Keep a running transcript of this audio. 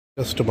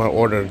Customer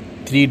ordered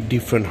 3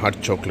 different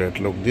hot chocolate.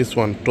 Look, this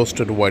one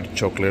toasted white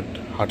chocolate,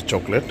 hot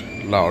chocolate,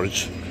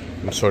 large.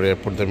 I'm sorry, I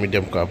put the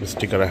medium cup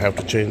sticker. I have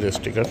to change the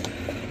sticker.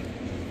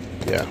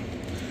 Yeah,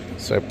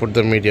 so I put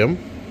the medium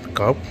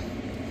cup.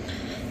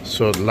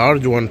 So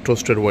large one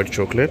toasted white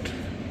chocolate.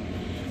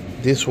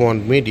 This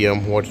one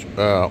medium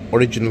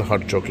original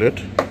hot chocolate,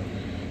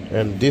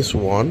 and this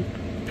one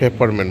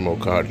peppermint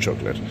mocha hot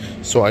chocolate.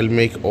 So I'll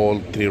make all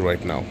 3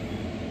 right now.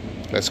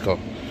 Let's go.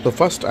 So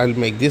first I'll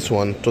make this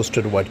one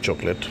toasted white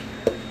chocolate.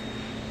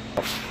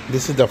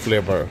 This is the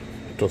flavor,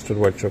 toasted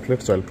white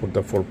chocolate. So I'll put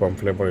the 4 pump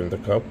flavor in the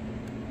cup.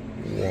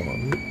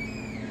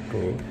 1,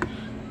 2,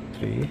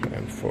 3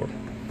 and 4.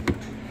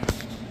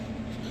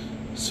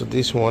 So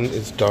this one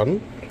is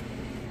done.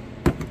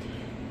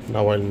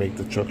 Now I'll make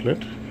the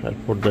chocolate. I'll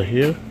put the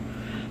here.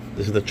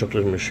 This is the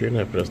chocolate machine.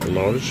 I press the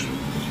large.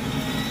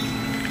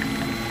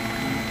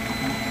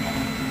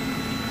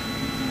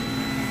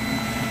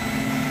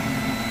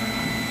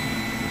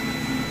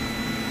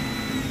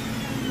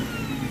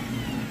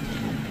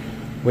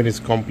 When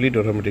it's complete,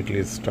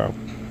 automatically stop.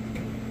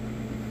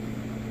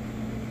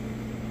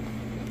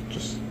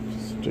 Just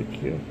stick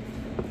here.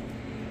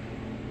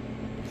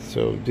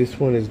 So this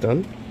one is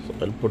done. So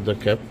I'll put the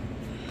cap.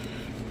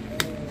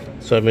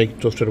 So I make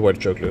toasted white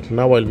chocolate.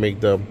 Now I'll make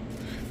the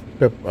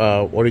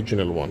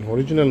original one.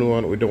 Original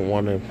one, we don't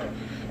want to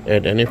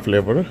add any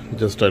flavor.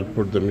 Just I'll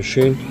put the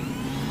machine,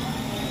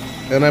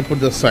 and I put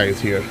the size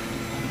here.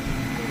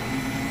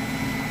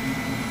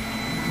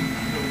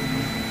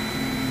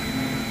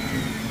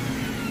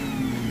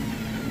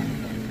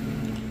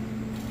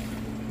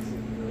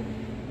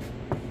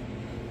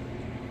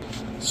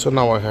 So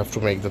now I have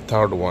to make the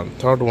third one.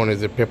 Third one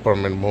is a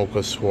peppermint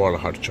mocha swirl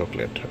hot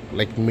chocolate,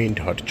 like mint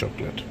hot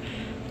chocolate.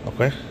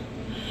 Okay.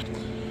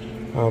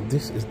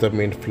 This is the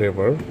mint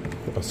flavor.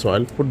 So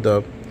I'll put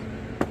the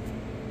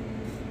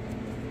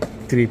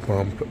 3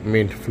 pump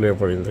mint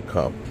flavor in the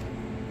cup.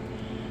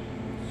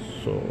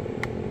 So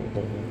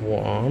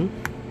 1,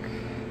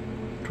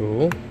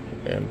 2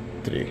 and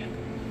 3.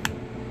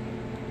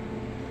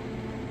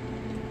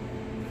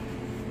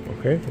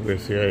 Okay, we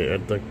see I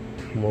add the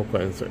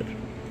mocha inside.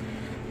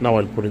 Now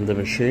I'll put in the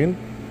machine.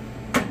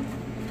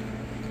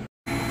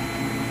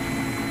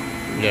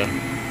 Yeah.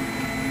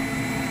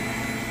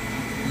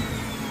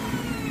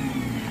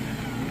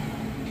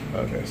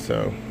 Okay,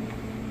 so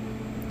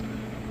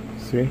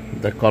see,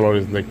 the color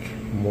is like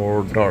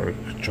more dark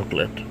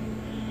chocolate.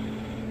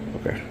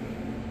 Okay,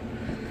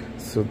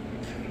 so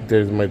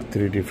there's my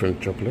 3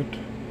 different chocolate.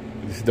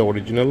 This is the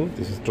original,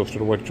 this is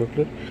toasted white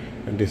chocolate,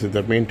 and this is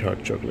the mint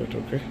hot chocolate.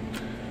 Okay.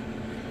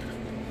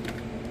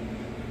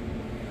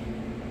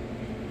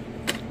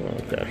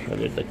 Okay, I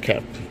need the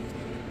cap.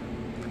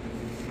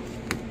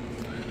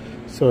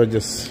 So I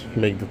just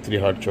make the 3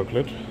 hot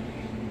chocolate.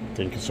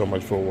 Thank you so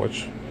much for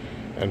watching,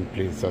 and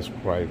please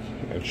subscribe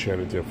and share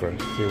with your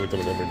friends. See you with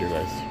another video,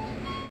 guys.